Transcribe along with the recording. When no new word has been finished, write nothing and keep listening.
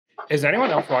Is anyone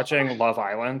else watching Love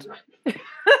Island?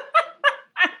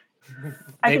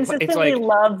 I consistently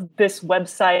love this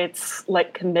website's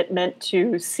like commitment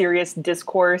to serious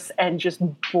discourse and just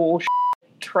bullshit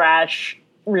trash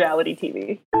reality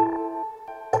TV.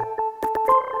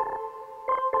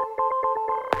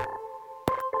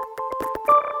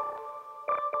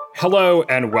 Hello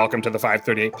and welcome to the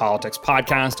 538 Politics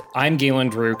Podcast. I'm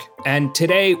Galen Druk, and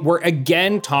today we're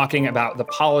again talking about the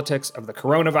politics of the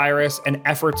coronavirus and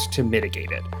efforts to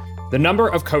mitigate it. The number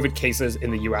of COVID cases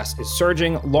in the US is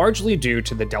surging, largely due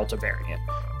to the Delta variant.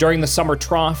 During the summer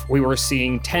trough, we were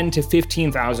seeing 10 to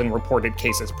 15,000 reported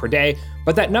cases per day,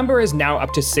 but that number is now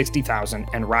up to 60,000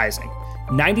 and rising.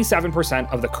 97%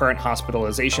 of the current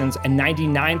hospitalizations and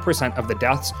 99% of the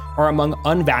deaths are among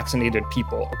unvaccinated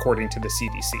people, according to the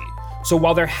CDC. So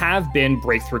while there have been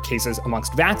breakthrough cases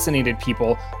amongst vaccinated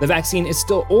people, the vaccine is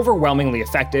still overwhelmingly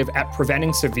effective at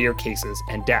preventing severe cases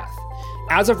and death.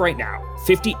 As of right now,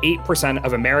 58%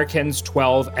 of Americans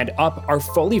 12 and up are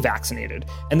fully vaccinated,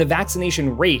 and the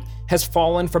vaccination rate has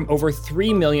fallen from over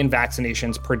 3 million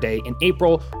vaccinations per day in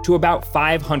April to about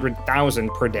 500,000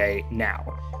 per day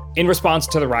now. In response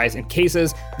to the rise in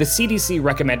cases, the CDC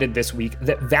recommended this week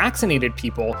that vaccinated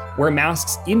people wear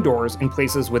masks indoors in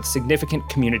places with significant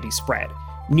community spread.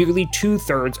 Nearly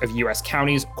 2/3 of US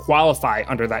counties qualify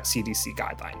under that CDC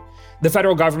guideline. The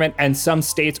federal government and some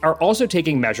states are also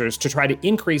taking measures to try to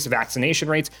increase vaccination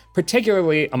rates,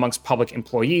 particularly amongst public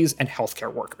employees and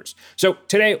healthcare workers. So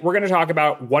today, we're going to talk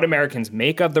about what Americans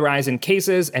make of the rise in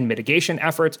cases and mitigation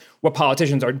efforts, what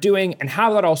politicians are doing, and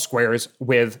how that all squares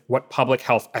with what public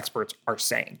health experts are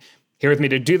saying. Here with me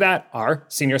to do that are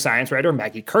senior science writer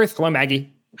Maggie Kurth. Hello,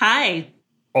 Maggie. Hi.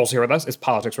 Also here with us is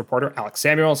politics reporter Alex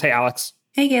Samuels. Hey, Alex.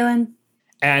 Hey, Galen.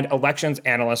 And elections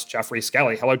analyst Jeffrey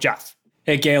Skelly. Hello, Jeff.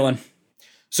 Hey, Galen.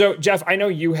 So, Jeff, I know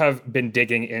you have been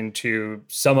digging into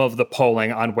some of the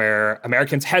polling on where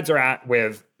Americans' heads are at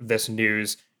with this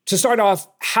news. To start off,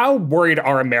 how worried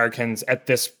are Americans at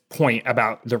this point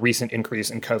about the recent increase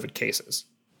in COVID cases?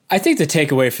 I think the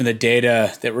takeaway from the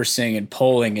data that we're seeing in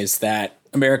polling is that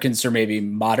Americans are maybe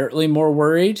moderately more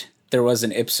worried. There was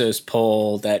an Ipsos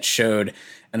poll that showed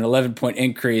an 11-point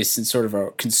increase in sort of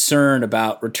a concern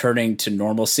about returning to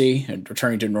normalcy and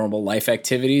returning to normal life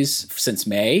activities since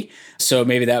May. So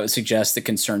maybe that would suggest the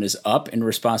concern is up in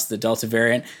response to the Delta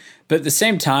variant. But at the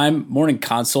same time, Morning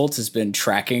Consult has been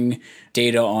tracking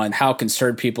data on how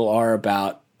concerned people are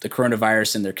about the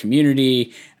coronavirus in their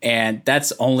community. And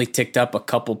that's only ticked up a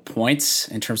couple points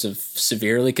in terms of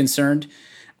severely concerned.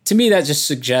 To me, that just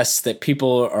suggests that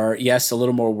people are, yes, a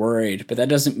little more worried, but that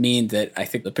doesn't mean that I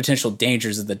think the potential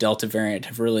dangers of the Delta variant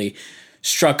have really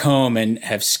struck home and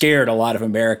have scared a lot of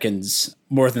Americans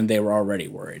more than they were already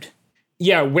worried.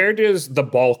 Yeah, where does the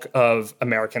bulk of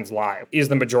Americans lie? Is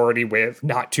the majority with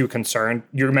not too concerned?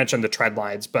 You mentioned the trend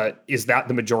lines, but is that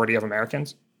the majority of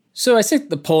Americans? So I think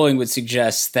the polling would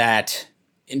suggest that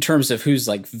in terms of who's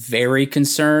like very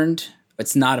concerned,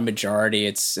 it's not a majority.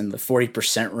 It's in the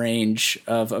 40% range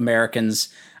of Americans.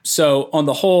 So on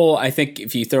the whole, I think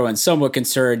if you throw in somewhat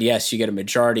concerned, yes, you get a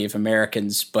majority of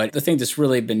Americans. But the thing that's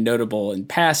really been notable in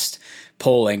past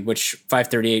polling, which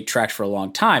 538 tracked for a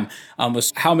long time,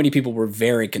 was how many people were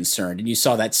very concerned. And you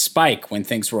saw that spike when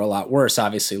things were a lot worse,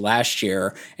 obviously last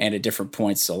year and at different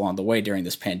points along the way during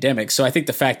this pandemic. So I think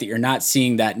the fact that you're not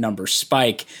seeing that number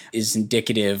spike is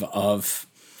indicative of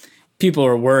people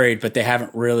are worried, but they haven't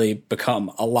really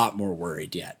become a lot more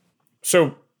worried yet.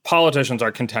 So politicians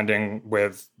are contending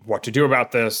with what to do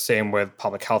about this, same with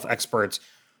public health experts.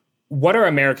 What are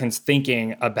Americans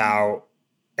thinking about,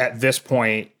 at this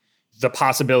point, the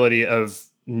possibility of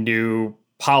new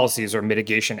policies or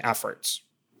mitigation efforts?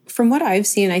 From what I've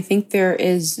seen, I think there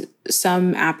is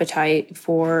some appetite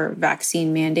for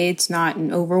vaccine mandates, not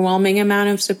an overwhelming amount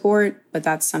of support, but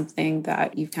that's something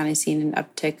that you've kind of seen an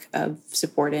uptick of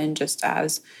support in just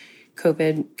as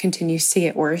COVID continues to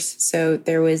get worse. So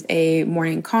there was a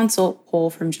Morning Consult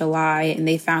poll from July, and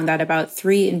they found that about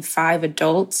 3 in 5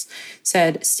 adults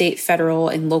said state, federal,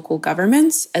 and local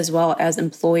governments, as well as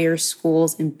employers,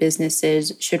 schools, and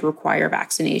businesses should require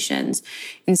vaccinations.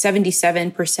 And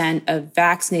 77% of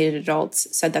vaccinated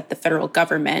adults said that the federal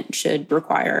government should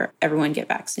require everyone get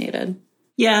vaccinated.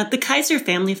 Yeah, the Kaiser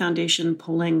Family Foundation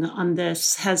polling on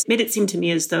this has made it seem to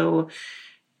me as though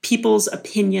people's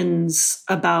opinions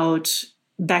about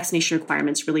vaccination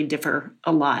requirements really differ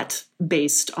a lot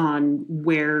based on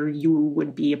where you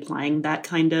would be applying that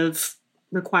kind of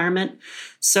requirement.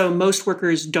 So most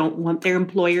workers don't want their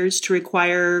employers to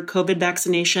require COVID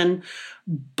vaccination,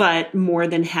 but more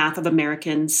than half of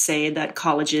Americans say that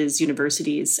colleges,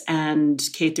 universities, and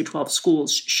K through 12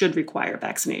 schools should require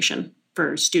vaccination.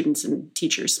 for students and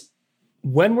teachers.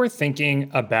 When we're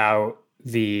thinking about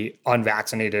the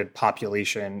unvaccinated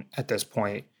population at this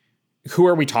point, who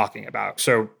are we talking about?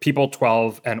 So people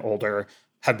 12 and older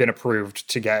have been approved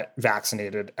to get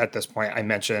vaccinated at this point. I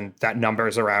mentioned that number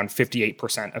is around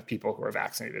 58% of people who are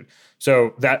vaccinated.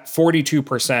 So that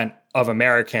 42% of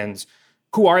Americans,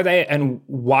 who are they and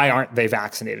why aren't they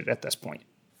vaccinated at this point?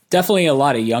 Definitely a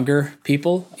lot of younger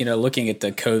people. Looking at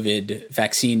the COVID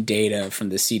vaccine data from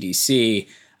the CDC,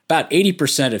 about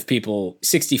 80% of people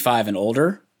 65 and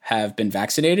older have been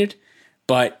vaccinated.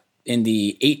 But in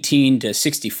the 18 to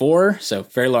 64, so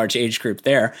very large age group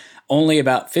there, only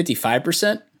about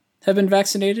 55% have been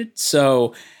vaccinated.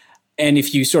 So, and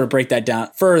if you sort of break that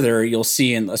down further, you'll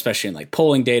see, especially in like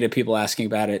polling data, people asking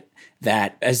about it,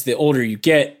 that as the older you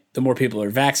get, the more people are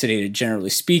vaccinated, generally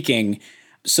speaking.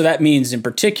 So that means in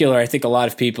particular, I think a lot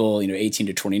of people, 18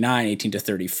 to 29, 18 to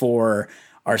 34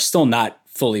 are still not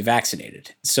fully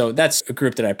vaccinated. So that's a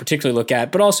group that I particularly look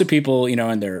at, but also people,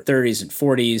 in their 30s and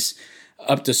 40s,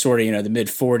 up to sort of, the mid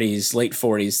 40s, late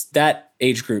 40s. That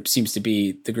age group seems to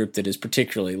be the group that is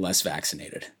particularly less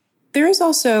vaccinated. There is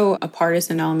also a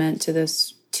partisan element to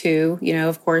this too.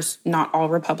 Of course, not all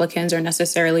Republicans are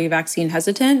necessarily vaccine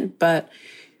hesitant, but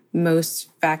most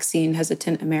vaccine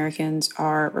hesitant Americans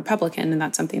are Republican. And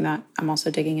that's something that I'm also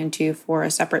digging into for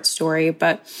a separate story.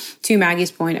 But to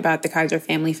Maggie's point about the Kaiser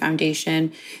Family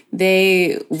Foundation,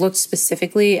 they looked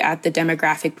specifically at the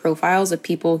demographic profiles of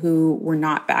people who were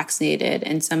not vaccinated.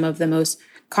 And some of the most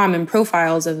common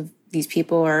profiles of these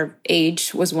people are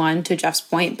age was one, to Jeff's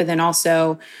point, but then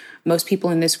also most people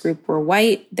in this group were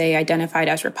white. They identified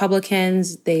as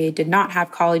Republicans. They did not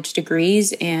have college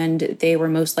degrees, and they were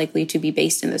most likely to be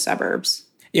based in the suburbs.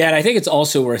 Yeah, and I think it's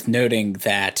also worth noting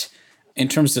that in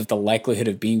terms of the likelihood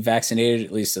of being vaccinated,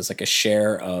 at least as like a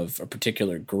share of a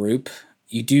particular group,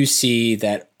 you do see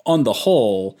that on the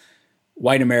whole,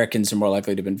 white Americans are more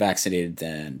likely to have been vaccinated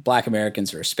than Black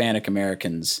Americans or Hispanic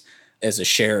Americans as a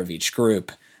share of each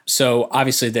group. So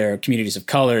obviously there are communities of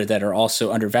color that are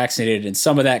also under-vaccinated, and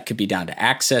some of that could be down to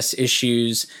access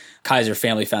issues. Kaiser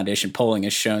Family Foundation polling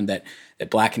has shown that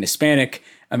Black and Hispanic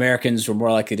Americans were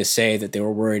more likely to say that they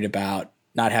were worried about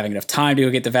not having enough time to go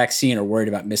get the vaccine or worried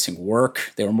about missing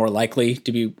work. They were more likely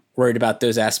to be worried about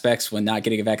those aspects when not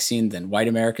getting a vaccine than white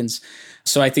Americans.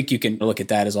 So I think you can look at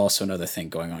that as also another thing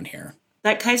going on here.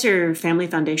 That Kaiser Family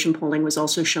Foundation polling was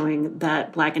also showing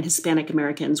that Black and Hispanic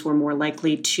Americans were more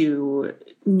likely to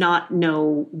not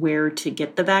know where to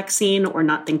get the vaccine or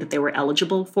not think that they were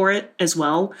eligible for it as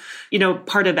well.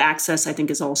 Part of access, I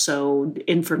think, is also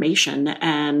information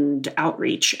and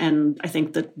outreach. And I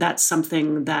think that that's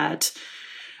something that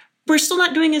we're still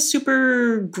not doing a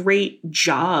super great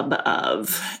job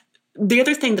of. The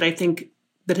other thing that I think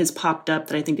that has popped up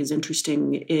that I think is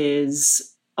interesting is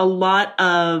a lot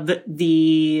of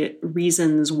the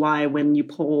reasons why when you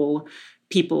poll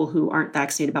people who aren't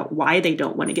vaccinated about why they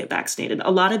don't want to get vaccinated, a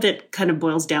lot of it kind of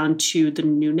boils down to the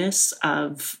newness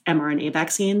of mRNA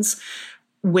vaccines.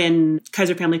 When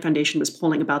Kaiser Family Foundation was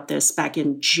polling about this back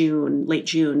in June, late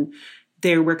June,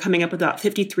 they were coming up with about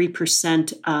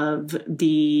 53% of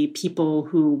the people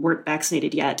who weren't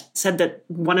vaccinated yet said that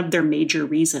one of their major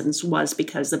reasons was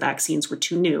because the vaccines were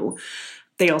too new.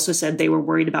 They also said they were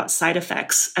worried about side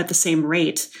effects at the same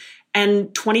rate. And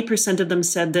 20% of them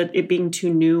said that it being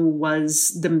too new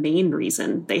was the main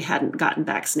reason they hadn't gotten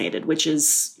vaccinated, which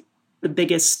is the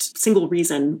biggest single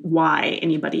reason why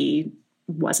anybody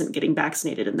wasn't getting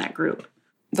vaccinated in that group.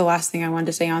 The last thing I wanted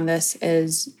to say on this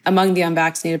is among the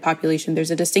unvaccinated population,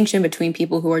 there's a distinction between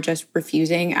people who are just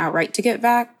refusing outright to get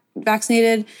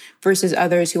vaccinated versus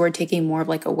others who are taking more of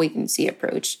like a wait and see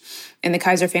approach. And the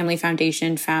Kaiser Family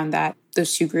Foundation found that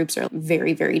those two groups are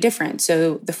very, very different.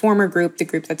 So the former group, the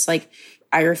group that's like,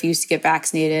 I refuse to get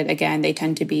vaccinated, again, they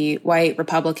tend to be white,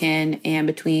 Republican, and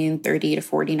between 30 to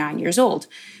 49 years old.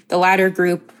 The latter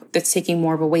group that's taking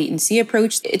more of a wait and see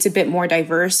approach, it's a bit more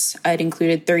diverse. It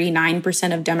included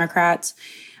 39% of Democrats,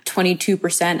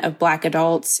 22% of Black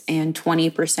adults, and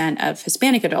 20% of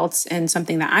Hispanic adults. And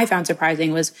something that I found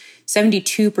surprising was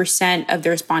 72% of the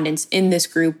respondents in this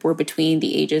group were between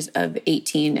the ages of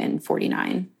 18 and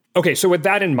 49. Okay, so with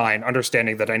that in mind,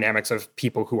 understanding the dynamics of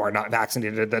people who are not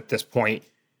vaccinated at this point,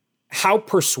 how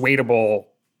persuadable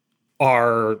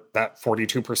are that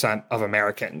 42% of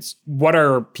Americans? What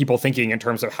are people thinking in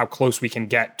terms of how close we can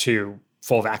get to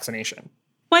full vaccination?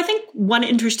 Well, I think one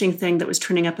interesting thing that was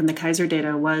turning up in the Kaiser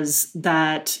data was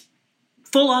that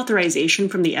full authorization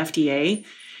from the FDA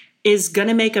is going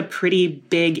to make a pretty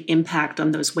big impact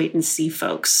on those wait and see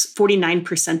folks.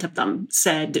 49% of them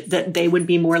said that they would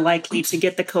be more likely to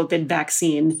get the COVID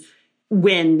vaccine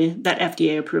when that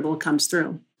FDA approval comes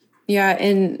through. Yeah,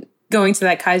 and going to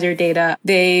that Kaiser data,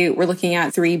 they were looking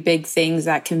at 3 big things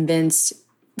that convinced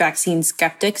vaccine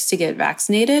skeptics to get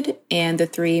vaccinated. And the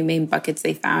 3 main buckets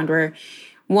they found were,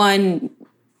 1,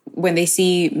 when they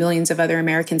see millions of other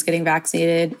Americans getting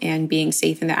vaccinated and being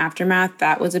safe in the aftermath,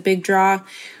 that was a big draw.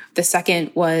 The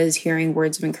second was hearing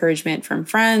words of encouragement from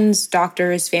friends,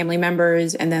 doctors, family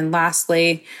members. And then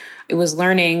lastly, it was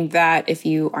learning that if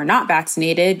you are not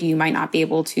vaccinated, you might not be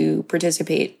able to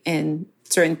participate in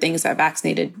certain things that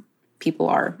vaccinated people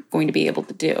are going to be able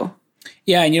to do.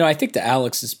 Yeah, and I think to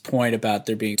Alex's point about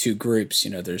there being 2 groups,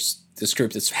 there's this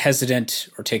group that's hesitant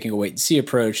or taking a wait and see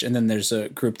approach, and then there's a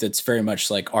group that's very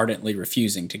much like ardently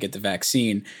refusing to get the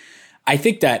vaccine. I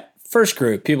think that first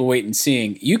group, people wait and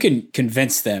seeing, you can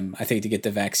convince them, I think, to get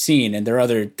the vaccine. And there are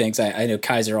other things. I know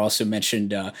Kaiser also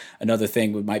mentioned another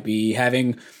thing might be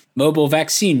having mobile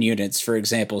vaccine units, for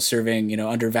example, serving,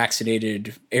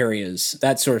 under-vaccinated areas.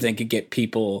 That sort of thing could get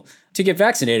people to get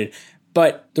vaccinated.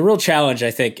 But the real challenge,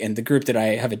 I think, and the group that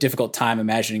I have a difficult time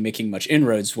imagining making much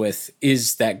inroads with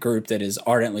is that group that is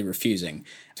ardently refusing,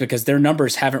 because their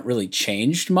numbers haven't really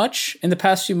changed much in the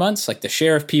past few months. Like the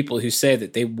share of people who say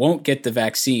that they won't get the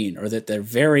vaccine or that they're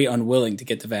very unwilling to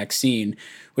get the vaccine,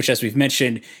 which, as we've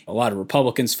mentioned, a lot of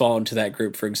Republicans fall into that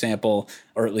group, for example,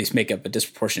 or at least make up a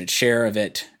disproportionate share of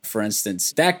it. For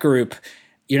instance, that group,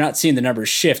 you're not seeing the numbers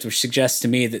shift, which suggests to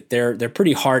me that they're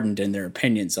pretty hardened in their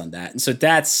opinions on that. And so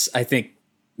that's, I think,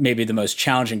 maybe the most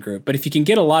challenging group. But if you can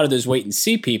get a lot of those wait and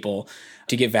see people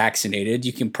to get vaccinated,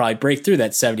 you can probably break through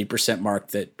that 70% mark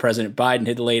that President Biden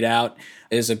had laid out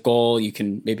as a goal. You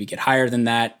can maybe get higher than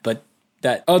that. But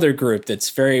that other group that's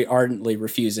very ardently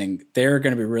refusing, they're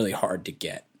going to be really hard to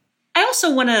get. I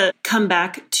also want to come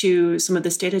back to some of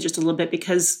this data just a little bit,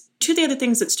 because 2 of the other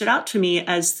things that stood out to me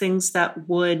as things that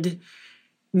would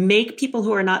make people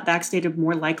who are not vaccinated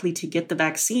more likely to get the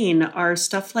vaccine are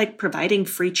stuff like providing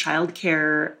free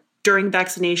childcare during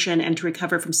vaccination and to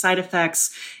recover from side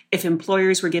effects. If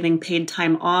employers were giving paid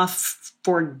time off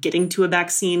for getting to a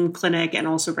vaccine clinic and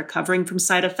also recovering from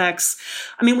side effects.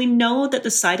 I mean, we know that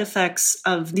the side effects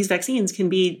of these vaccines can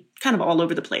be kind of all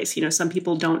over the place. Some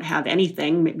people don't have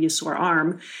anything, maybe a sore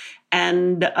arm,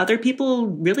 and other people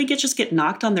really just get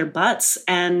knocked on their butts.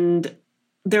 And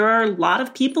there are a lot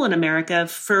of people in America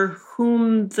for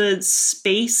whom the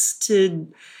space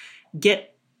to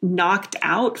get knocked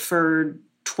out for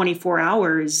 24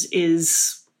 hours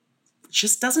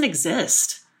just doesn't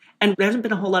exist. And there hasn't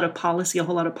been a whole lot of policy, a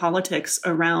whole lot of politics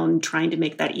around trying to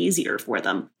make that easier for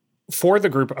them. For the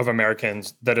group of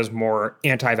Americans that is more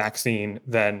anti-vaccine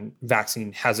than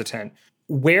vaccine hesitant,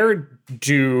 where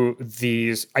do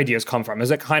these ideas come from?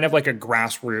 Is it kind of like a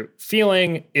grassroots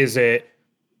feeling? Is it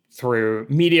through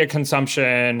media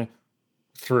consumption,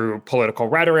 through political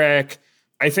rhetoric?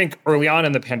 I think early on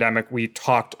in the pandemic, we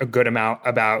talked a good amount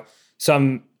about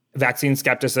some vaccine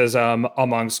skepticism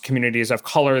amongst communities of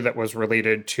color that was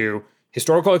related to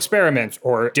historical experiments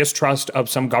or distrust of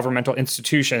some governmental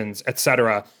institutions, et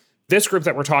cetera. This group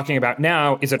that we're talking about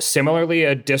now, is it similarly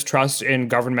a distrust in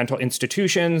governmental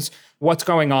institutions? What's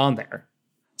going on there?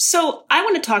 So I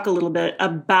want to talk a little bit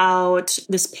about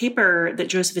this paper that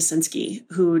Joseph Osinski,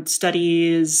 who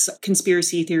studies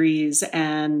conspiracy theories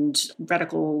and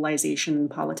radicalization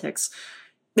politics,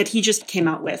 that he just came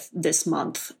out with this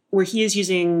month, where he is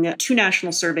using 2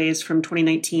 national surveys from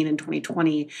 2019 and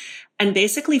 2020, and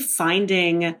basically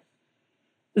finding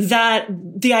that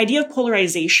the idea of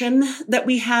polarization that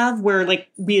we have, where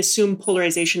we assume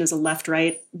polarization is a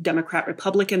left-right,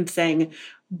 Democrat-Republican thing,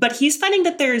 but he's finding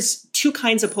that there's 2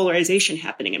 kinds of polarization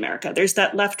happening in America. There's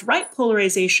that left-right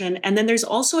polarization, and then there's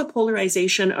also a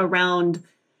polarization around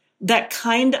that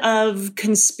kind of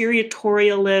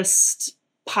conspiratorialist,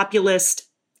 populist,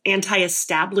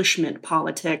 anti-establishment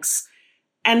politics,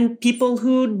 and people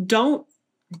who don't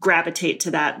gravitate to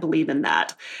that believe in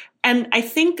that. And I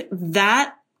think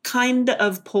that kind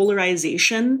of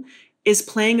polarization is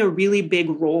playing a really big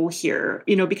role here,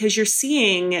 because you're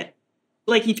seeing,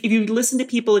 if you listen to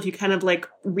people, if you kind of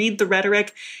read the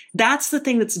rhetoric, that's the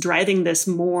thing that's driving this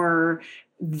more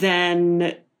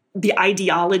than the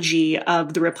ideology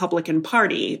of the Republican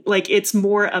Party. It's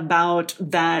more about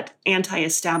that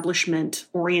anti-establishment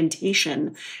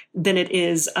orientation than it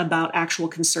is about actual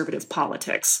conservative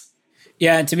politics.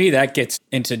 Yeah, and to me, that gets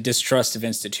into distrust of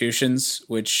institutions,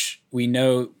 which we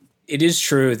know it is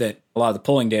true that a lot of the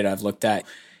polling data I've looked at,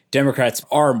 Democrats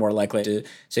are more likely to,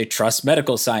 say, trust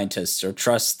medical scientists or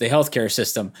trust the healthcare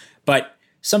system. But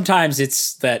sometimes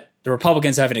it's that the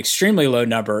Republicans have an extremely low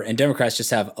number and Democrats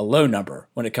just have a low number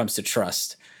when it comes to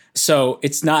trust. So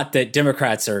it's not that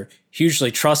Democrats are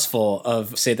hugely trustful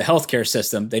of, say, the healthcare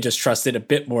system. They just trust it a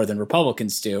bit more than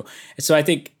Republicans do. And so I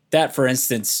think that, for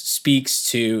instance, speaks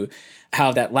to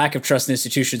how that lack of trust in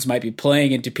institutions might be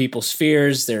playing into people's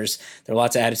fears. There are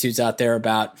lots of attitudes out there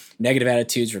about negative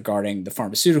attitudes regarding the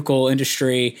pharmaceutical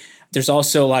industry. There's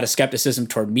also a lot of skepticism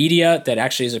toward media that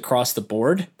actually is across the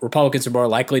board. Republicans are more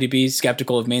likely to be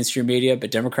skeptical of mainstream media,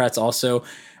 but Democrats also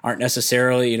aren't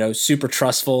necessarily, super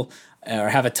trustful or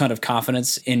have a ton of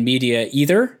confidence in media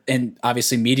either. And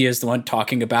obviously media is the one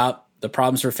talking about the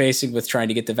problems we're facing with trying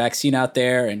to get the vaccine out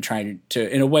there and trying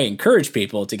to, in a way, encourage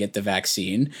people to get the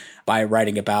vaccine by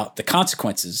writing about the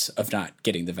consequences of not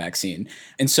getting the vaccine.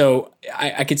 And so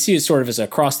I could see it sort of as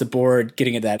across the board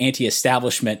getting at that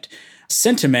anti-establishment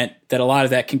sentiment that a lot of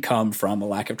that can come from a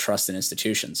lack of trust in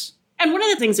institutions. And one of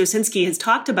the things Osinski has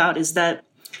talked about is that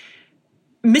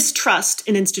mistrust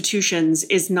in institutions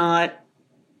is not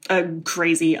a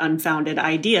crazy, unfounded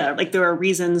idea. Like, there are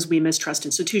reasons we mistrust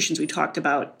institutions. We talked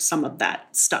about some of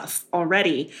that stuff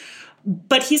already.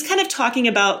 But he's kind of talking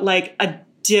about like a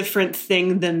different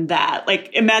thing than that. Like,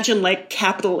 imagine like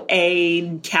capital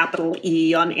A, capital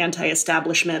E on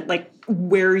anti-establishment, like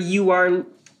where you are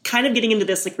kind of getting into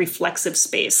this like reflexive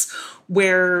space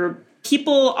where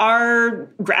people are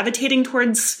gravitating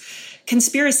towards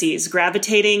conspiracies,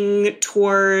 gravitating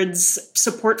towards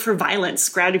support for violence,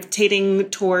 gravitating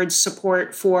towards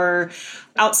support for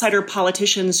outsider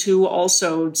politicians who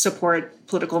also support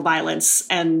political violence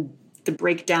and the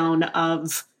breakdown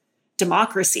of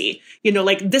democracy.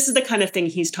 Like, this is the kind of thing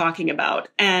he's talking about.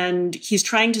 And he's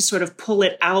trying to sort of pull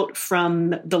it out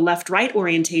from the left-right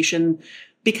orientation,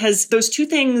 because those two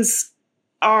things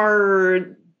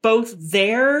are both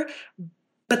there,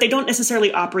 but they don't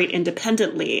necessarily operate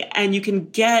independently. And you can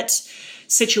get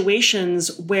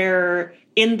situations where,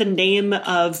 in the name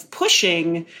of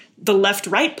pushing the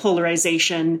left-right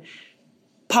polarization,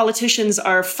 politicians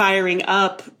are firing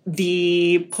up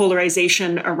the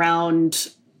polarization around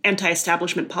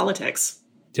anti-establishment politics.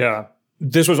 Yeah.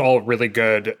 This was all really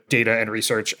good data and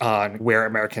research on where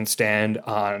Americans stand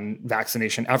on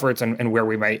vaccination efforts and where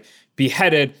we might be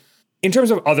headed. In terms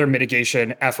of other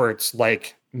mitigation efforts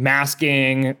like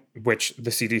masking, which the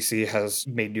CDC has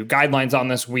made new guidelines on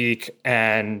this week,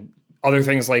 and other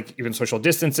things like even social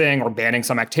distancing or banning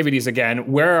some activities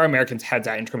again, where are Americans' heads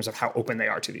at in terms of how open they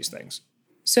are to these things?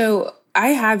 So I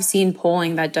have seen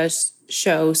polling that does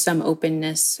show some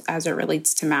openness as it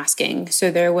relates to masking.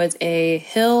 So there was a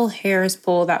Hill-Harris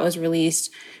poll that was released,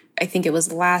 I think it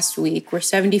was last week, where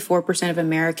 74% of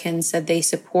Americans said they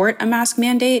support a mask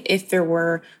mandate if there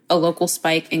were a local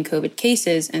spike in COVID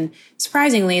cases. And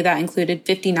surprisingly, that included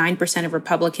 59% of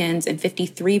Republicans and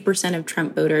 53% of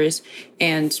Trump voters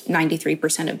and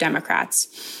 93% of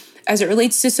Democrats. As it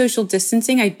relates to social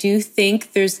distancing, I do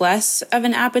think there's less of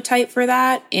an appetite for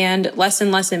that, and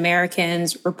less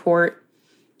Americans report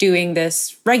doing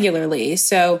this regularly.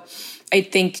 So I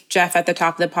think Jeff at the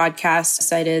top of the podcast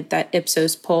cited that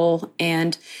Ipsos poll,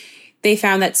 and they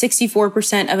found that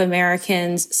 64% of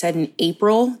Americans said in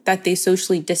April that they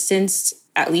socially distanced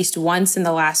at least once in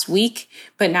the last week,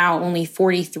 but now only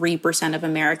 43% of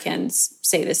Americans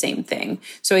say the same thing.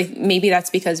 So maybe that's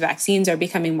because vaccines are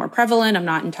becoming more prevalent. I'm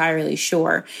not entirely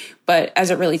sure. But as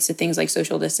it relates to things like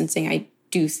social distancing, I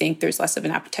do think there's less of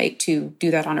an appetite to do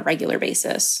that on a regular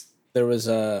basis. There was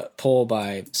a poll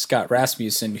by Scott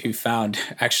Rasmussen who found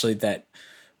actually that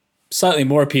slightly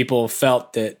more people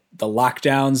felt that the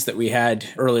lockdowns that we had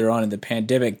earlier on in the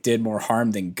pandemic did more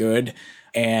harm than good.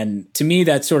 And to me,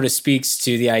 that sort of speaks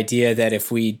to the idea that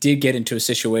if we did get into a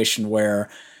situation where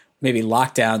maybe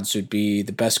lockdowns would be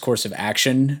the best course of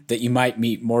action, that you might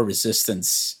meet more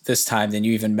resistance this time than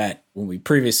you even met when we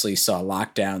previously saw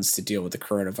lockdowns to deal with the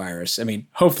coronavirus. I mean,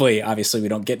 hopefully, obviously, we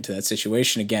don't get into that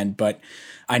situation again, but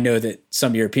I know that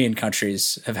some European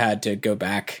countries have had to go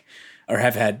back or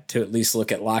have had to at least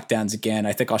look at lockdowns again.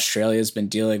 I think Australia has been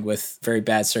dealing with very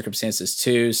bad circumstances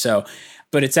too. So,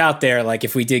 but it's out there, like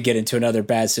if we did get into another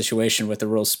bad situation with a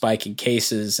real spike in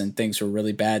cases and things were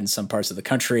really bad in some parts of the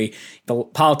country, the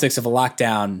politics of a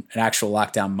lockdown, an actual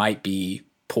lockdown, might be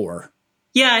poor.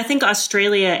 Yeah, I think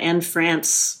Australia and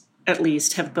France, at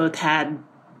least, have both had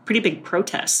pretty big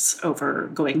protests over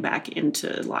going back into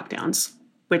lockdowns,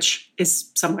 which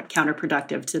is somewhat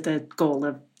counterproductive to the goal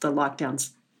of the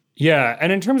lockdowns. Yeah.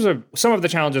 And in terms of some of the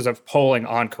challenges of polling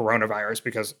on coronavirus,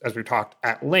 because as we've talked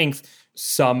at length,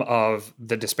 some of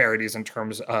the disparities in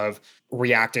terms of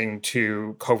reacting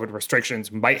to COVID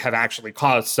restrictions might have actually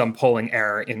caused some polling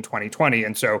error in 2020.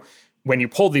 And so when you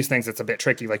poll these things, it's a bit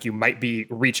tricky. Like you might be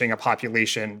reaching a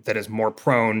population that is more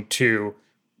prone to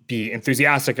be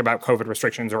enthusiastic about COVID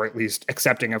restrictions or at least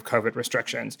accepting of COVID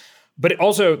restrictions. But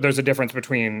also there's a difference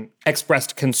between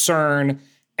expressed concern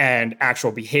and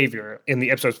actual behavior. In the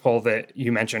Ipsos poll that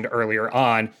you mentioned earlier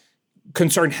on,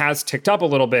 concern has ticked up a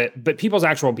little bit, but people's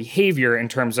actual behavior in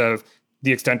terms of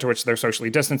the extent to which they're socially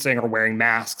distancing or wearing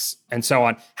masks and so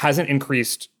on hasn't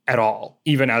increased at all,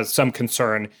 even as some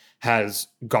concern has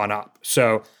gone up.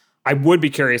 So I would be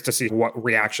curious to see what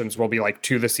reactions will be like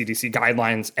to the CDC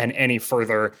guidelines and any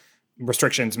further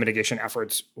restrictions, mitigation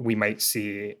efforts we might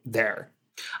see there.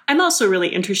 I'm also really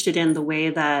interested in the way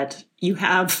that you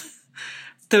have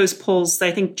those polls that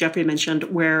I think Jeffrey mentioned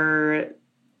where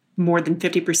more than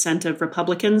 50% of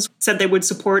Republicans said they would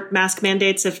support mask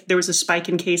mandates if there was a spike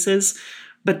in cases.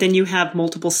 But then you have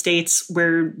multiple states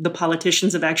where the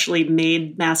politicians have actually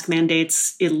made mask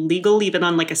mandates illegal, even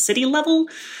on like a city level.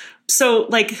 So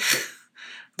like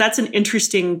that's an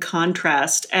interesting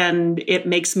contrast. And it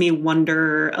makes me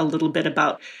wonder a little bit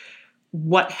about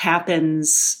what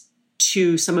happens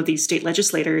to some of these state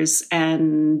legislators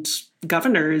and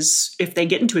governors if they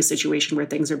get into a situation where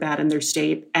things are bad in their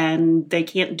state and they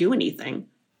can't do anything.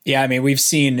 Yeah, I mean, we've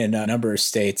seen in a number of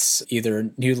states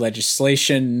either new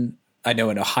legislation. I know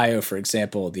in Ohio, for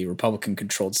example, the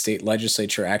Republican-controlled state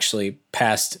legislature actually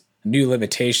passed new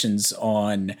limitations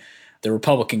on the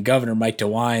Republican governor, Mike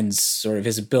DeWine's sort of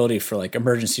his ability for like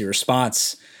emergency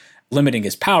response, limiting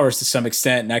his powers to some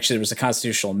extent. And actually there was a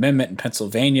constitutional amendment in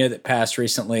Pennsylvania that passed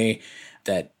recently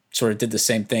that sort of did the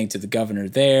same thing to the governor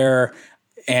there.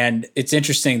 And it's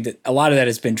interesting that a lot of that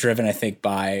has been driven, I think,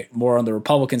 by more on the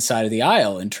Republican side of the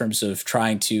aisle in terms of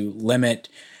trying to limit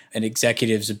an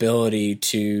executive's ability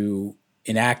to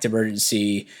enact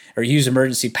emergency or use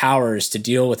emergency powers to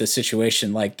deal with a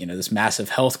situation like, you know, this massive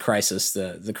health crisis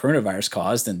the coronavirus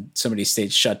caused, and so many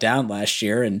states shut down last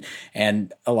year,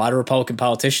 and a lot of Republican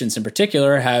politicians in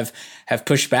particular have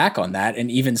pushed back on that, and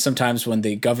even sometimes when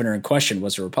the governor in question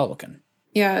was a Republican.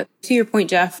 Yeah, to your point,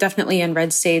 Jeff, definitely in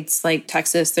red states like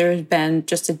Texas, there's been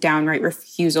just a downright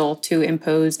refusal to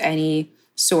impose any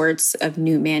sorts of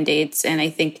new mandates. And I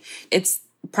think it's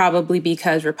probably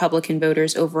because Republican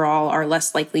voters overall are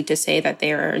less likely to say that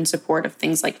they are in support of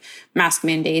things like mask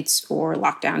mandates or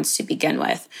lockdowns to begin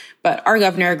with. But our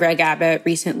governor, Greg Abbott,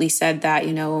 recently said that,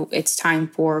 you know, it's time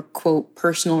for, quote,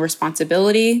 personal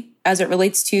responsibility as it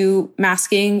relates to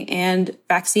masking and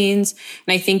vaccines.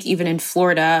 And I think even in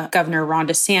Florida, Governor Ron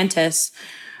DeSantis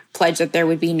pledged that there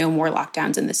would be no more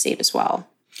lockdowns in the state as well.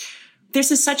 This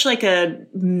is such like a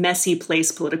messy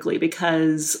place politically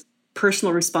because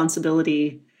personal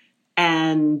responsibility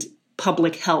and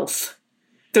public health,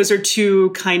 those are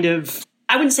two kind of,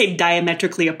 I wouldn't say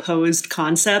diametrically opposed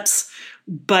concepts,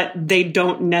 but they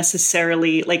don't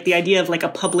necessarily, like the idea of like a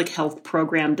public health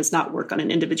program does not work on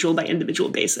an individual by individual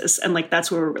basis. And like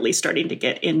that's where we're really starting to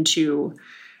get into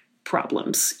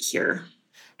problems here.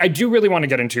 I do really want to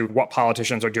get into what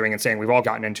politicians are doing and saying. We've all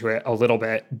gotten into it a little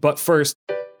bit. But first,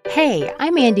 hey,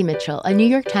 I'm Andy Mitchell, a New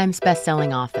York Times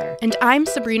bestselling author. And I'm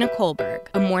Sabrina Kohlberg,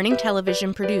 a morning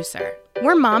television producer.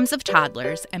 We're moms of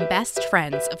toddlers and best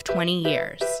friends of 20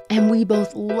 years. And we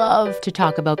both love to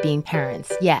talk about being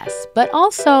parents, yes, but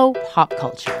also pop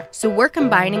culture. So we're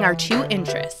combining our two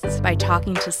interests by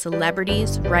talking to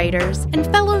celebrities, writers, and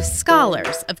fellow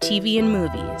scholars of TV and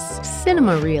movies.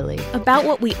 Cinema, really. About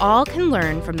what we all can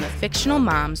learn from the fictional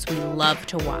moms we love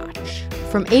to watch.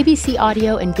 From ABC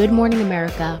Audio and Good Morning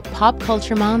America, Pop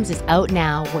Culture Moms is out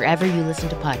now wherever you listen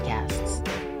to podcasts.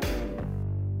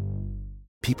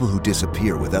 People who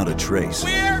disappear without a trace.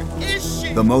 Where is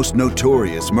she? The most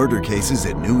notorious murder cases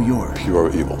in New York.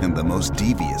 Pure evil. And the most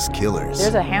devious killers.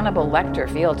 There's a Hannibal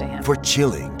Lecter feel to him. For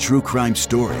chilling true crime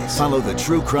stories, follow the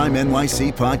True Crime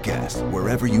NYC podcast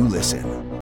wherever you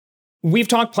listen. We've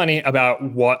talked plenty about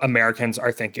what Americans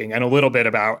are thinking and a little bit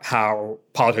about how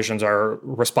politicians are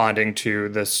responding to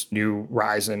this new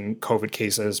rise in COVID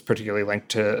cases, particularly linked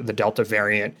to the Delta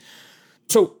variant.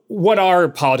 So what are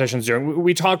politicians doing?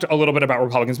 We talked a little bit about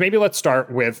Republicans. Maybe let's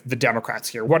start with the Democrats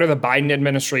here. What are the Biden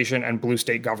administration and blue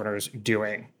state governors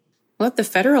doing? Well, at the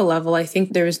federal level, I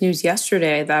think there was news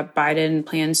yesterday that Biden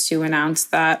plans to announce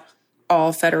that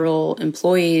all federal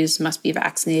employees must be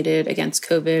vaccinated against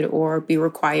COVID or be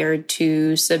required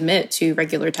to submit to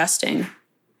regular testing.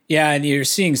 Yeah, and you're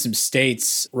seeing some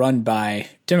states run by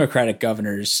Democratic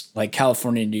governors like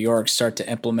California and New York start to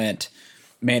implement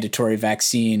mandatory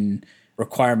vaccine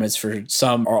requirements for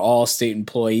some or all state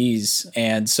employees.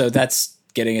 And so that's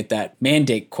getting at that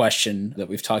mandate question that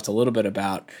we've talked a little bit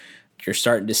about. You're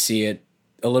starting to see it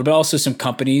a little bit. Also, some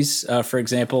companies, for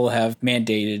example, have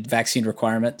mandated vaccine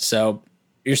requirements. So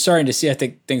you're starting to see, I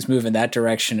think, things move in that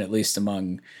direction, at least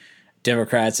among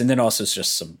Democrats, and then also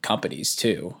just some companies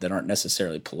too that aren't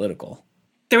necessarily political.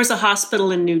 There was a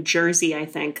hospital in New Jersey, I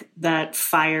think, that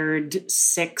fired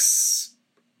 6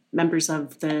 members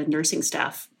of the nursing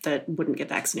staff that wouldn't get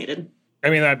vaccinated. I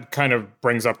mean, that kind of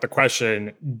brings up the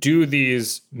question, do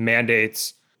these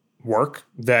mandates work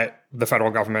that the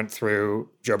federal government through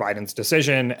Joe Biden's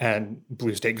decision and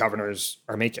blue state governors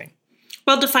are making?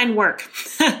 Well, define work.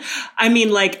 I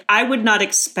mean, I would not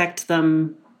expect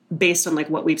them, based on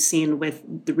what we've seen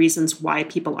with the reasons why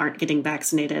people aren't getting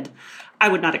vaccinated, I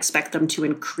would not expect them to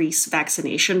increase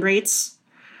vaccination rates.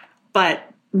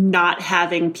 But not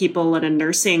having people in a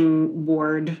nursing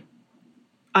ward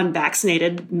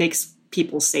unvaccinated makes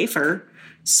people safer.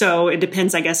 So it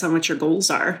depends, I guess, on what your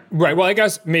goals are. Right. Well, I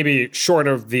guess maybe short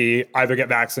of the either get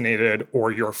vaccinated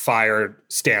or you're fired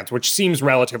stance, which seems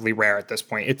relatively rare at this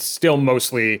point. It's still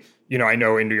mostly, I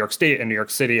know in New York State and New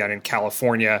York City and in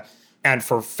California, and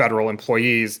for federal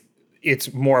employees,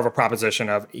 it's more of a proposition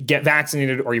of get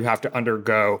vaccinated or you have to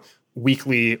undergo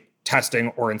weekly testing,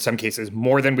 or in some cases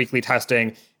more than weekly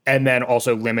testing, and then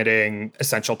also limiting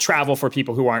essential travel for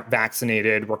people who aren't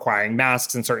vaccinated, requiring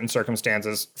masks in certain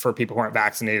circumstances for people who aren't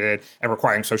vaccinated, and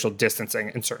requiring social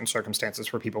distancing in certain circumstances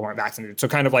for people who aren't vaccinated. So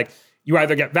kind of you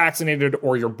either get vaccinated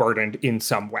or you're burdened in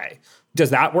some way.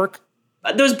 Does that work?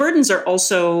 Those burdens are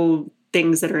also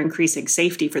things that are increasing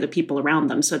safety for the people around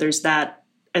them. So there's that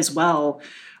as well.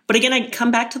 But again, I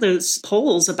come back to those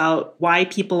polls about why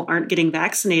people aren't getting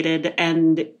vaccinated.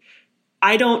 And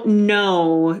I don't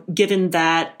know, given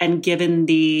that and given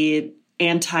the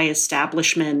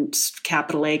anti-establishment,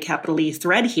 capital A, capital E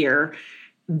thread here,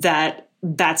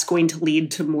 that's going to lead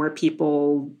to more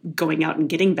people going out and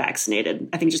getting vaccinated.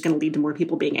 I think it's just going to lead to more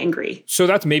people being angry. So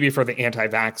that's maybe for the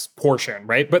anti-vax portion,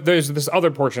 right? But there's this other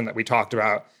portion that we talked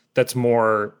about that's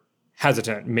more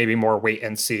hesitant, maybe more wait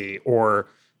and see, or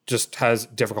just has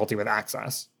difficulty with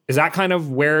access. Is that kind of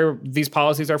where these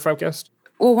policies are focused?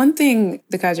 Well, one thing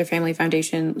the Kaiser Family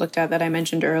Foundation looked at that I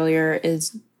mentioned earlier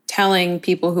is telling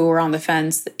people who are on the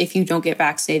fence that if you don't get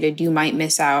vaccinated, you might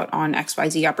miss out on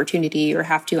XYZ opportunity or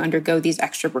have to undergo these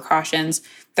extra precautions.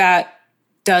 That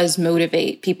does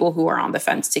motivate people who are on the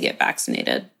fence to get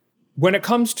vaccinated. When it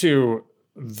comes to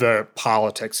the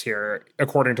politics here,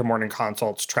 according to Morning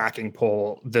Consult's tracking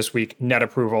poll this week, net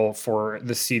approval for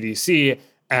the CDC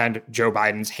and Joe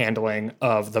Biden's handling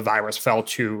of the virus fell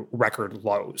to record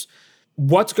lows.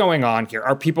 What's going on here?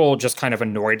 Are people just kind of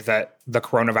annoyed that the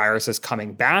coronavirus is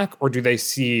coming back, or do they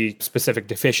see specific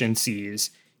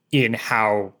deficiencies in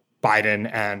how Biden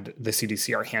and the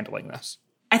CDC are handling this?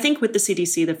 I think with the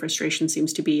CDC, the frustration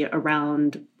seems to be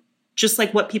around just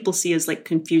what people see as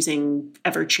confusing,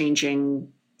 ever-changing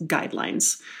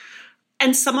guidelines.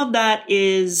 And some of that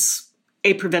is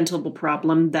a preventable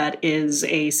problem that is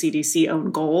a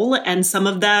CDC-owned goal, and some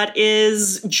of that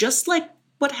is just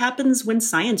what happens when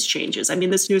science changes. I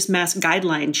mean, this newest mask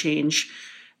guideline change,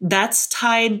 that's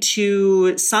tied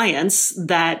to science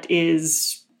that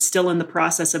is still in the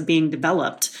process of being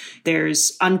developed.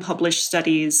 There's unpublished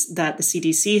studies that the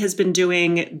CDC has been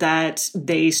doing that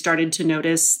they started to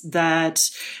notice that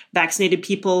vaccinated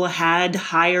people had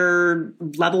higher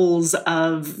levels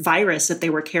of virus that they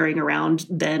were carrying around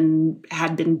than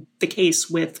had been the case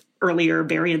with earlier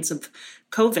variants of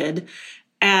COVID,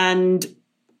 and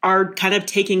are kind of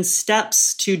taking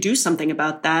steps to do something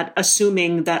about that,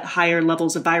 assuming that higher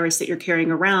levels of virus that you're carrying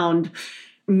around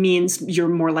means you're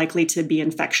more likely to be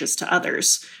infectious to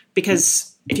others.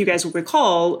 Because if you guys will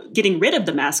recall, getting rid of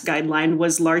the mask guideline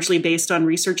was largely based on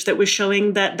research that was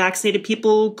showing that vaccinated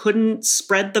people couldn't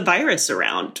spread the virus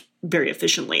around very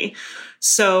efficiently.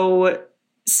 So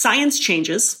science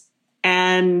changes.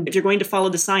 And if you're going to follow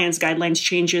the science, guidelines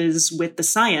changes with the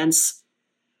science.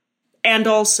 And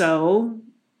also,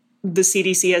 the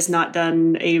CDC has not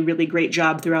done a really great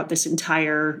job throughout this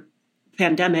entire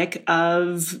pandemic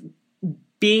of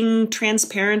being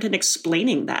transparent and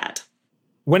explaining that.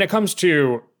 When it comes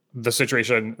to the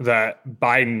situation that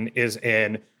Biden is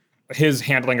in, his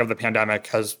handling of the pandemic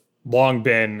has long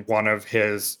been one of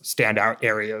his standout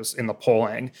areas in the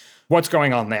polling. What's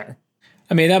going on there?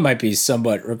 I mean, that might be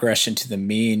somewhat regression to the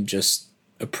mean, just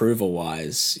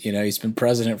approval-wise. He's been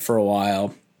president for a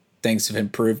while. Things have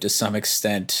improved to some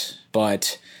extent,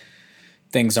 but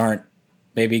things aren't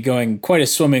maybe going quite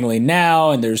as swimmingly now,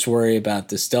 and there's worry about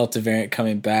this Delta variant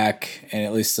coming back, and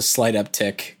at least a slight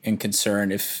uptick in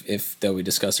concern if though we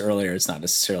discussed earlier, it's not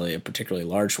necessarily a particularly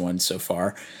large one so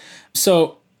far.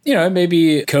 So,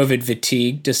 maybe COVID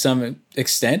fatigue to some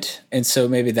extent, and so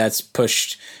maybe that's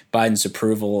pushed Biden's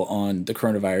approval on the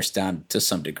coronavirus down to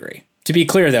some degree. To be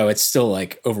clear, though, it's still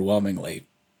overwhelmingly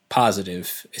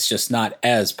positive. It's just not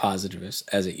as positive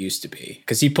as it used to be,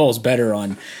 because he polls better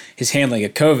on his handling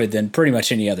of COVID than pretty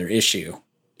much any other issue.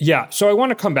 Yeah. So I want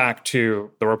to come back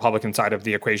to the Republican side of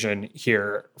the equation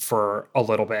here for a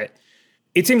little bit.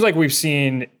 It seems like we've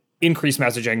seen increased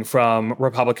messaging from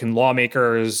Republican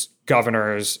lawmakers,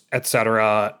 governors, et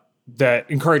cetera, that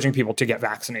encouraging people to get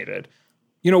vaccinated.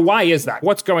 Why is that?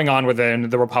 What's going on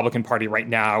within the Republican Party right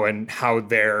now and how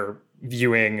they're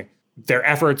viewing their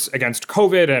efforts against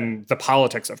COVID and the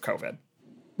politics of COVID?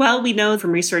 Well, we know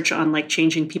from research on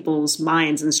changing people's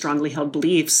minds and strongly held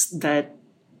beliefs that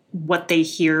what they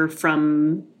hear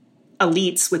from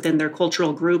elites within their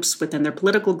cultural groups, within their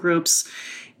political groups,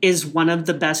 is one of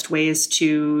the best ways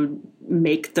to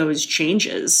make those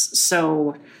changes.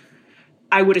 So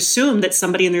I would assume that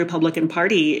somebody in the Republican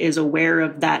Party is aware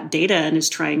of that data and is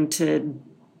trying to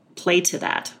play to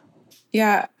that.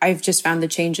 Yeah, I've just found the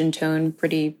change in tone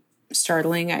pretty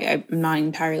startling. I'm not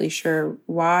entirely sure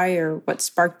why or what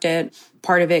sparked it.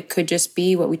 Part of it could just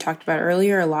be what we talked about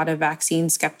earlier. A lot of vaccine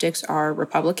skeptics are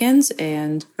Republicans,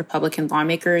 and Republican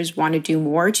lawmakers want to do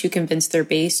more to convince their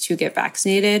base to get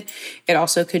vaccinated. It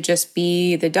also could just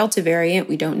be the Delta variant.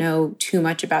 We don't know too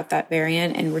much about that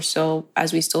variant, and we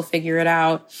still figure it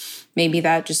out, maybe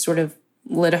that just sort of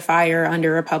lit a fire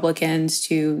under Republicans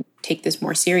to take this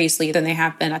more seriously than they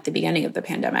have been at the beginning of the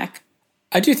pandemic.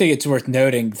 I do think it's worth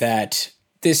noting that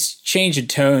this change in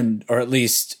tone, or at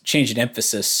least change in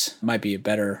emphasis, might be a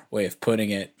better way of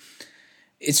putting it.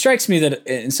 It strikes me that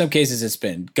in some cases it's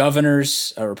been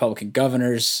governors, Republican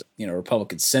governors,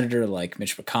 Republican senator like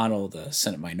Mitch McConnell, the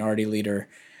Senate Minority Leader.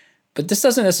 But this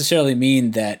doesn't necessarily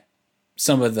mean that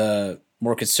some of the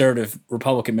more conservative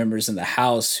Republican members in the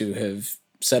House who have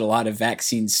said a lot of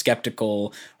vaccine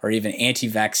skeptical or even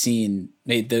anti-vaccine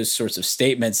made those sorts of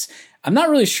statements. I'm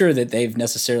not really sure that they've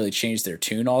necessarily changed their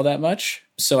tune all that much.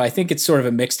 So I think it's sort of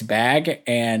a mixed bag,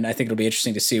 and I think it'll be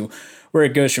interesting to see where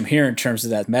it goes from here in terms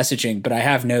of that messaging. But I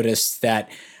have noticed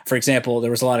that, for example, there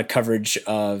was a lot of coverage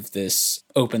of this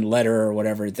open letter or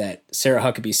whatever that Sarah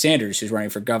Huckabee Sanders, who's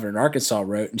running for governor in Arkansas,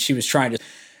 wrote, and she was trying to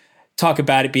talk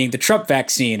about it being the Trump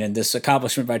vaccine and this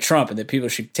accomplishment by Trump and that people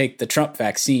should take the Trump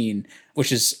vaccine,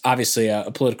 which is obviously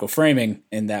a political framing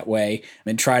in that way,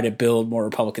 and try to build more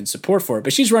Republican support for it.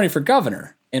 But she's running for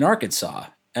governor in Arkansas.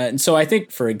 And so I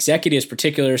think for executives,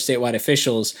 particular statewide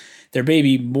officials, there may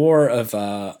be more of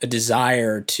a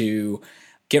desire to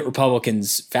get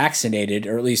Republicans vaccinated,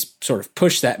 or at least sort of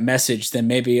push that message, than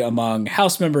maybe among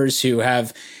House members who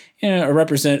have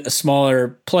represent a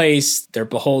smaller place. They're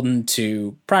beholden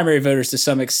to primary voters to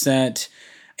some extent,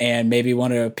 and maybe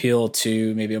want to appeal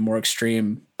to maybe a more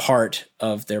extreme part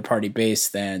of their party base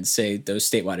than, say, those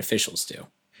statewide officials do.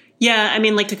 Yeah,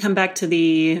 to come back to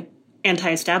the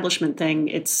anti-establishment thing,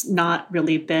 it's not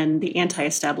really been the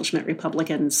anti-establishment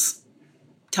Republicans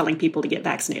telling people to get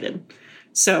vaccinated.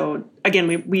 So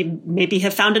again, we maybe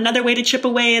have found another way to chip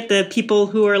away at the people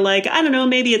who are I don't know,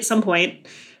 maybe at some point,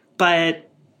 but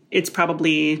it's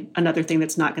probably another thing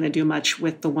that's not going to do much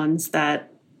with the ones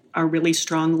that are really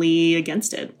strongly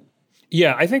against it.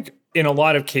 Yeah, I think in a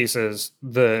lot of cases,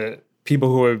 the people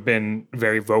who have been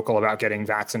very vocal about getting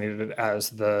vaccinated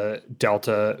as the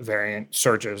Delta variant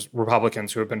surges,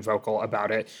 Republicans who have been vocal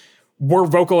about it, were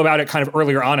vocal about it kind of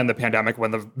earlier on in the pandemic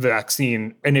when the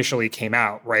vaccine initially came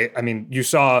out, right? You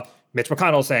saw Mitch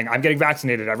McConnell saying, I'm getting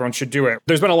vaccinated, everyone should do it.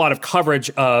 There's been a lot of coverage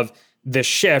of this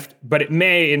shift, but it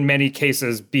may in many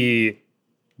cases be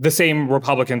the same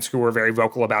Republicans who were very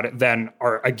vocal about it then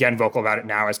are again vocal about it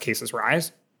now as cases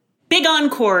rise. Big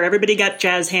encore. Everybody got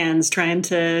jazz hands trying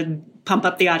to pump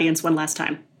up the audience one last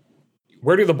time.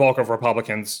 Where do the bulk of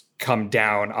Republicans come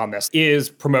down on this? Is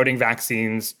promoting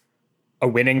vaccines a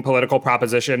winning political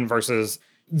proposition versus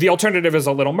the alternative is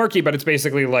a little murky, but it's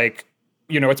basically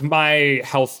it's my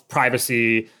health,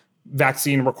 privacy,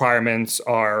 vaccine requirements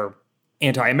are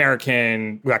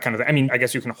anti-American, that kind of thing. I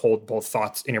guess you can hold both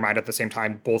thoughts in your mind at the same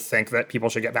time. Both think that people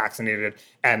should get vaccinated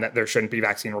and that there shouldn't be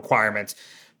vaccine requirements.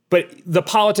 But the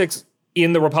politics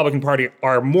in the Republican Party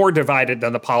are more divided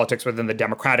than the politics within the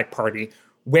Democratic Party.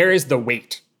 Where is the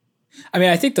weight?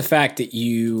 I think the fact that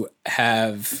you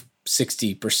have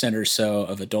 60% or so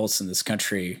of adults in this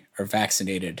country are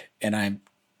vaccinated, and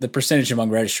the percentage among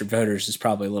registered voters is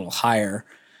probably a little higher,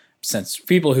 since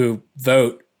people who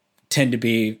vote tend to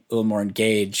be a little more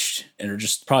engaged and are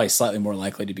just probably slightly more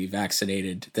likely to be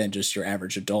vaccinated than just your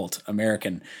average adult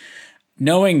American.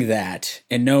 Knowing that,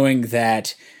 and knowing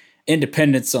that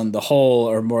independents on the whole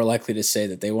are more likely to say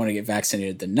that they want to get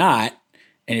vaccinated than not,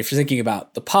 and if you're thinking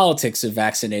about the politics of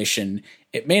vaccination,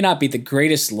 it may not be the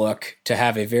greatest look to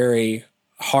have a very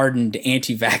hardened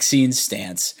anti-vaccine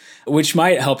stance, which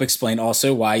might help explain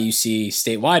also why you see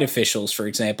statewide officials, for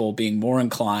example, being more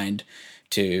inclined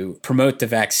to promote the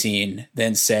vaccine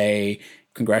than, say,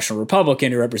 congressional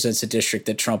Republican who represents a district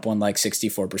that Trump won like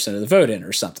 64% of the vote in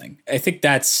or something. I think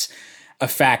that's a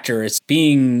factor. It's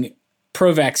being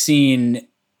pro-vaccine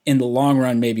in the long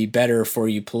run may be better for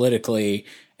you politically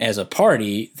as a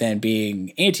party than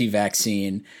being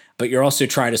anti-vaccine, but you're also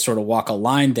trying to sort of walk a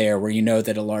line there where you know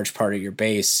that a large part of your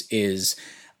base is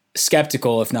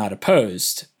skeptical, if not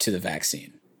opposed, to the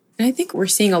vaccine. And I think we're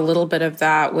seeing a little bit of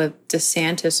that with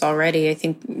DeSantis already. I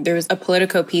think there was a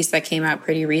Politico piece that came out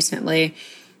pretty recently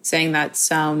saying that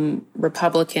some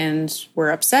Republicans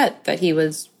were upset that he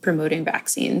was promoting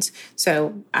vaccines.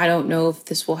 So I don't know if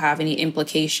this will have any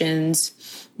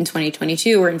implications in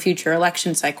 2022 or in future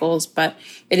election cycles, but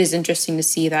it is interesting to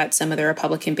see that some of the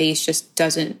Republican base just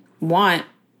doesn't want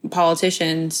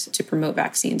politicians to promote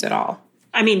vaccines at all.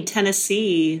 I mean,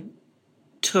 Tennessee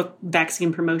took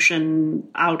vaccine promotion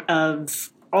out of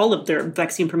all of their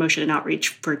vaccine promotion and outreach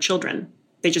for children.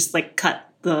 They just like cut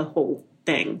the whole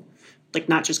thing, like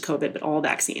not just COVID, but all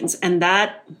vaccines. And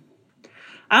that,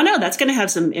 I don't know, that's going to have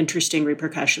some interesting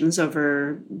repercussions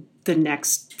over the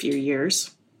next few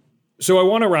years. So I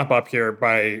want to wrap up here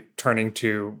by turning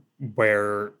to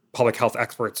where public health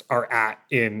experts are at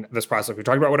in this process. We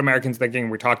talked about what Americans are thinking.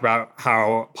 We talked about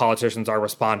how politicians are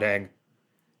responding.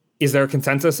 Is there a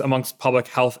consensus amongst public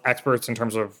health experts in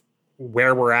terms of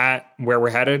where we're at, where we're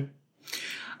headed?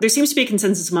 There seems to be a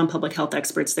consensus among public health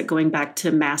experts that going back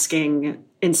to masking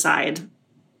inside,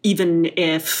 even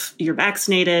if you're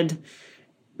vaccinated,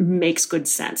 makes good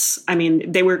sense. I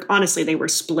mean, they were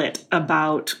split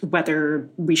about whether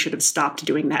we should have stopped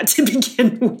doing that to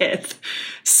begin with.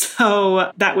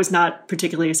 So that was not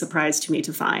particularly a surprise to me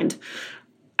to find.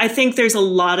 I think there's a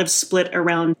lot of split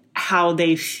around how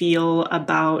they feel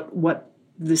about what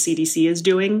the CDC is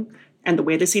doing and the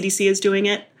way the CDC is doing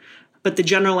it. But the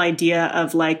general idea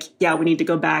of like, yeah, we need to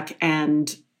go back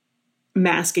and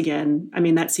mask again, I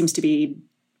mean, that seems to be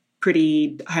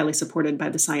pretty highly supported by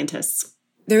the scientists.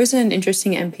 There was an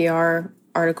interesting NPR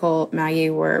article, Maggie,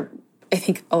 where I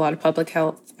think a lot of public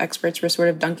health experts were sort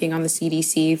of dunking on the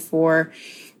CDC for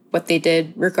what they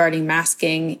did regarding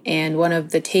masking. And one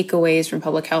of the takeaways from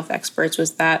public health experts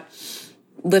was that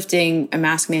lifting a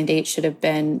mask mandate should have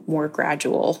been more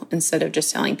gradual instead of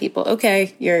just telling people,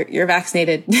 okay, you're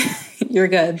vaccinated, you're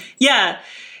good. Yeah.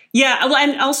 Yeah. Well,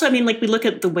 and also, I mean, like we look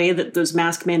at the way that those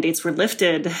mask mandates were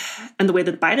lifted and the way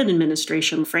that the Biden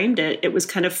administration framed it, it was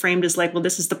kind of framed as like, well,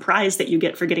 this is the prize that you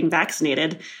get for getting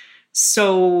vaccinated.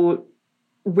 So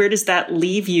where does that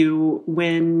leave you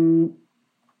when,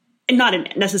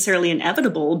 not necessarily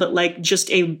inevitable, but like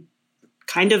just a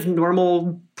kind of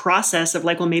normal process of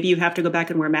like, well, maybe you have to go back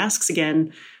and wear masks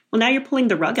again. Well, now you're pulling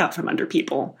the rug out from under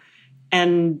people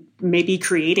and maybe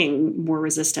creating more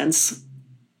resistance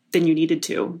than you needed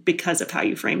to because of how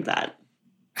you framed that.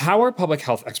 How are public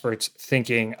health experts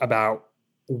thinking about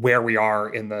where we are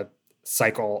in the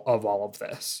cycle of all of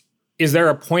this? Is there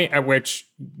a point at which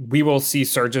we will see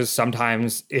surges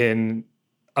sometimes in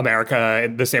America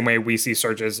the same way we see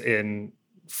surges in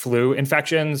flu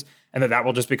infections, and that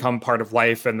will just become part of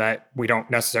life and that we don't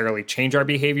necessarily change our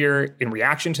behavior in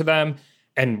reaction to them?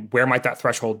 And where might that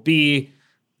threshold be?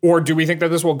 Or do we think that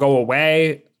this will go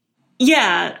away?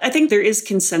 Yeah, I think there is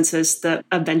consensus that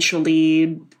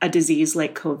eventually a disease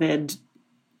like COVID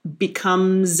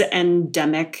becomes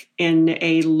endemic in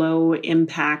a low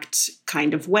impact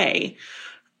kind of way.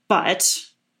 But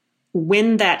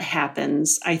when that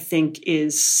happens, I think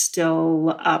is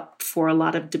still up for a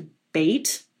lot of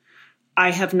debate. I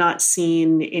have not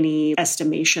seen any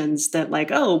estimations that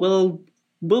like, oh,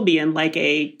 we'll be in like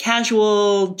a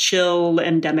casual, chill,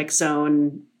 endemic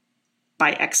zone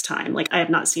by X time. Like I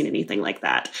have not seen anything like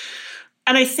that.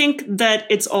 And I think that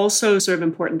it's also sort of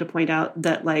important to point out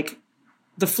that like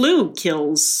the flu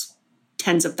kills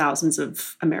tens of thousands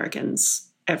of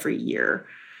Americans every year.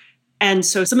 And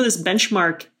so some of this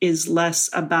benchmark is less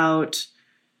about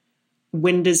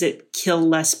when does it kill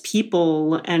less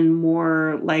people and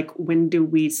more like when do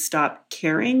we stop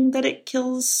caring that it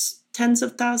kills tens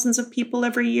of thousands of people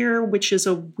every year, which is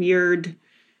a weird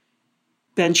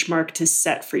benchmark to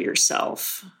set for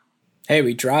yourself. Hey,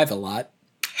 we drive a lot.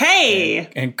 Hey!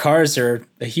 And cars are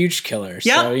a huge killer.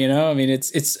 Yep. So, you know, I mean,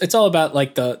 it's all about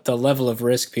like the level of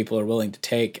risk people are willing to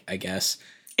take, I guess.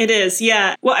 It is,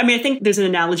 yeah. Well, I mean, I think there's an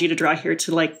analogy to draw here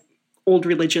to like old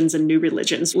religions and new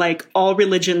religions. Like all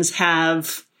religions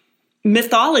have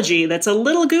mythology that's a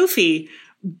little goofy,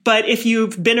 But if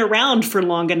you've been around for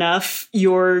long enough,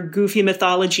 your goofy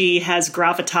mythology has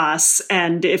gravitas.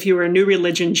 And if you were a new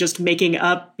religion, just making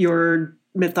up your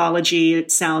mythology,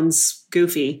 it sounds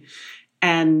goofy.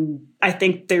 And I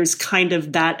think there's kind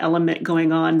of that element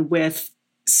going on with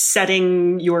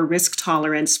setting your risk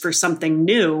tolerance for something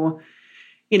new.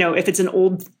 You know, if it's an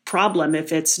old problem,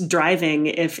 if it's driving,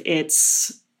 if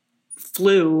it's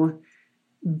flu,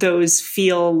 those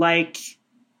feel like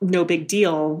no big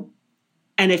deal.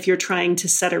 And if you're trying to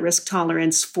set a risk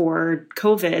tolerance for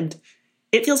COVID,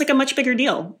 it feels like a much bigger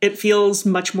deal. It feels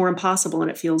much more impossible, and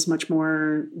it feels much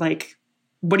more like,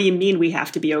 what do you mean we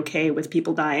have to be okay with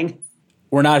people dying?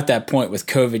 We're not at that point with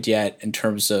COVID yet in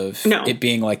terms of it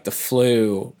being like the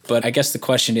flu. But I guess the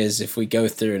question is, if we go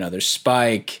through another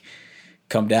spike,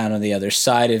 come down on the other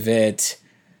side of it,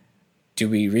 do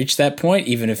we reach that point,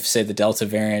 even if, say, the Delta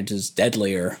variant is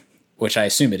deadlier, which I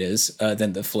assume it is,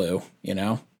 than the flu, you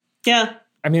know? Yeah.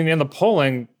 I mean, in the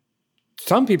polling,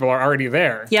 some people are already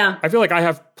there. Yeah. I feel like I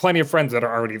have plenty of friends that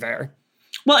are already there.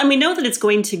 Well, and we know that it's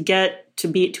going to get to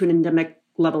be to an endemic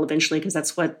level eventually, because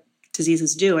that's what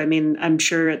diseases do. I mean, I'm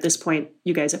sure at this point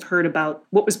you guys have heard about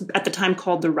what was at the time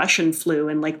called the Russian flu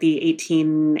in like the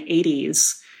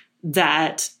 1880s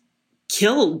that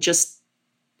killed just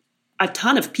a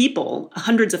ton of people,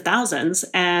 hundreds of thousands.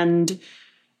 And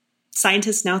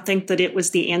scientists now think that it was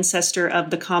the ancestor of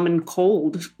the common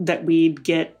cold that we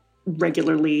get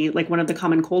regularly, like one of the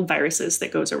common cold viruses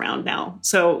that goes around now.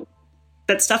 So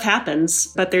that stuff happens,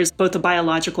 but there's both a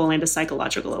biological and a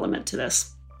psychological element to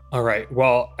this. All right.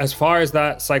 Well, as far as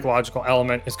that psychological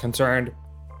element is concerned,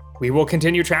 we will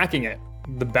continue tracking it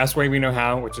the best way we know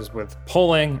how, which is with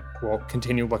polling. We'll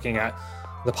continue looking at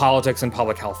the politics and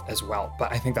public health as well.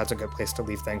 But I think that's a good place to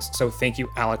leave things. So thank you,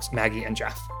 Alex, Maggie, and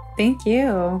Jeff. Thank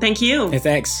you. Thank you. Hey,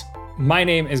 thanks. My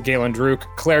name is Galen Druk.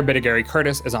 Claire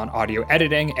Bidigary-Curtis is on audio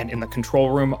editing and in the control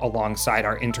room alongside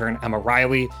our intern, Emma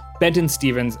Riley. Benton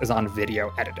Stevens is on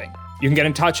video editing. You can get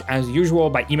in touch, as usual,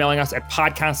 by emailing us at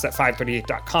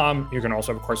podcasts@538.com. You can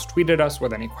also, of course, tweet at us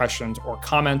with any questions or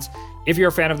comments. If you're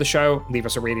a fan of the show, leave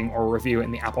us a rating or a review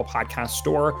in the Apple Podcast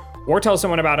Store, or tell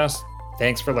someone about us.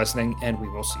 Thanks for listening, and we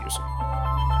will see you soon.